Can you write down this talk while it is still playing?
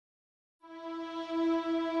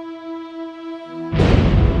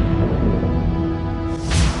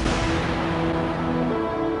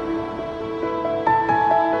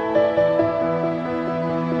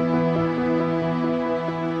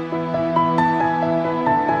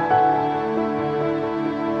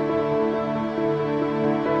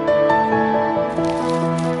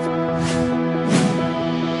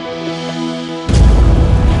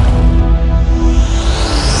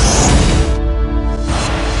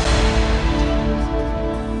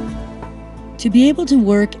To be able to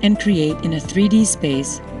work and create in a 3D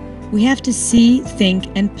space, we have to see, think,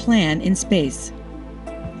 and plan in space.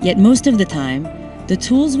 Yet most of the time, the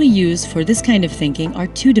tools we use for this kind of thinking are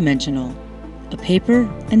two-dimensional, a paper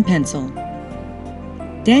and pencil.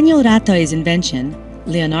 Leonar3Do's invention,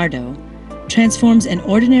 Leonar3Do, transforms an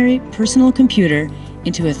ordinary personal computer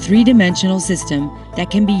into a three-dimensional system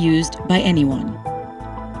that can be used by anyone.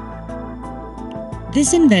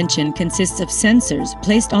 This invention consists of sensors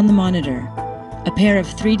placed on the monitor, a pair of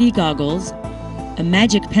 3D goggles, a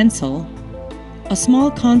magic pencil, a small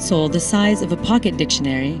console the size of a pocket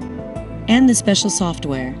dictionary, and the special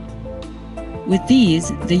software. With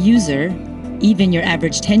these, the user, even your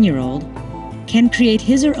average 10-year-old, can create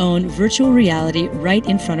his or own virtual reality right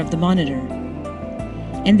in front of the monitor.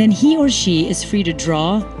 And then he or she is free to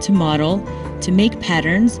draw, to model, to make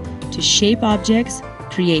patterns, to shape objects,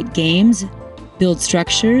 create games, build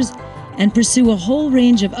structures, and pursue a whole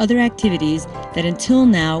range of other activities that until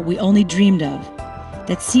now we only dreamed of,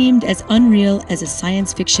 that seemed as unreal as a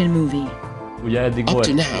science fiction movie. Up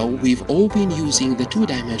to now, we've all been using the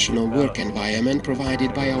two-dimensional work environment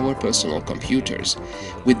provided by our personal computers,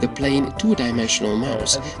 with the plain two-dimensional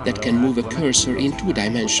mouse that can move a cursor in 2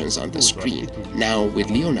 dimensions on the screen. Now, with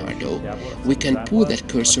Leonar3Do, we can pull that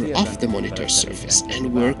cursor off the monitor surface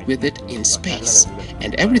and work with it in space.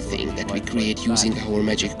 And everything that we create using our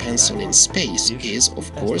magic pencil in space is,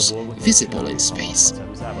 of course, visible in space.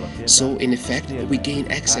 So, in effect, we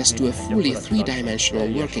gain access to a fully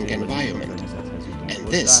three-dimensional working environment. And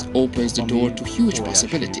this opens the door to huge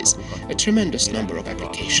possibilities, a tremendous number of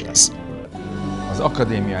applications.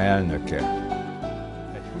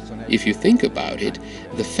 If you think about it,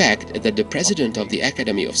 the fact that the president of the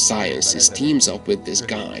Academy of Sciences teams up with this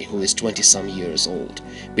guy who is 20-some years old,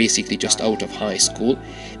 basically just out of high school,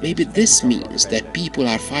 maybe this means that people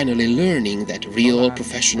are finally learning that real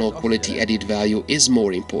professional quality added value is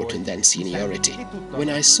more important than seniority. When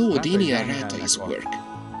I saw Leonar3Do's work,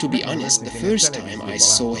 to be honest, the first time I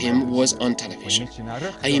saw him was on television.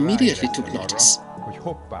 I immediately took notice.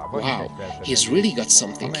 Wow, he's really got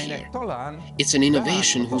something here. It's an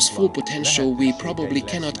innovation whose full potential we probably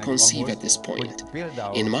cannot conceive at this point.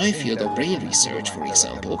 In my field of brain research, for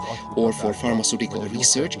example, or for pharmaceutical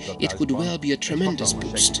research, it could well be a tremendous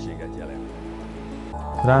boost. In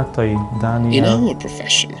our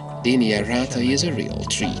profession, Leonar3Do is a real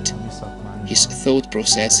treat. His thought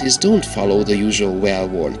processes don't follow the usual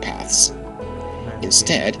well-worn paths.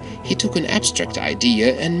 Instead, he took an abstract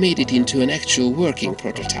idea and made it into an actual working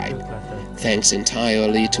prototype, thanks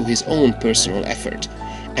entirely to his own personal effort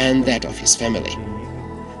and that of his family.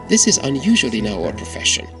 This is unusual in our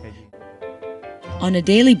profession. On a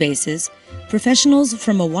daily basis, professionals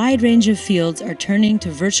from a wide range of fields are turning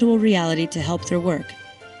to virtual reality to help their work,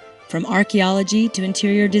 from archaeology to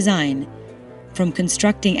interior design, from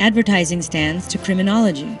constructing advertising stands to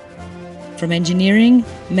criminology, from engineering,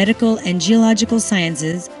 medical, and geological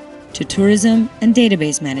sciences to tourism and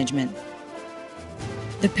database management.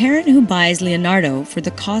 The parent who buys Leonar3Do for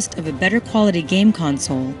the cost of a better quality game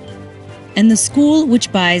console, and the school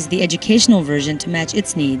which buys the educational version to match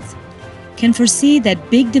its needs, can foresee that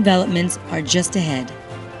big developments are just ahead.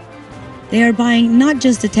 They are buying not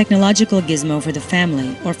just a technological gizmo for the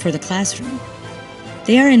family or for the classroom.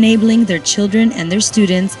 They are enabling their children and their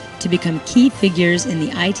students to become key figures in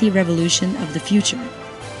the IT revolution of the future.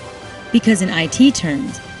 Because in IT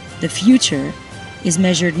terms, the future is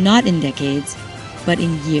measured not in decades, but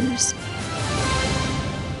in years.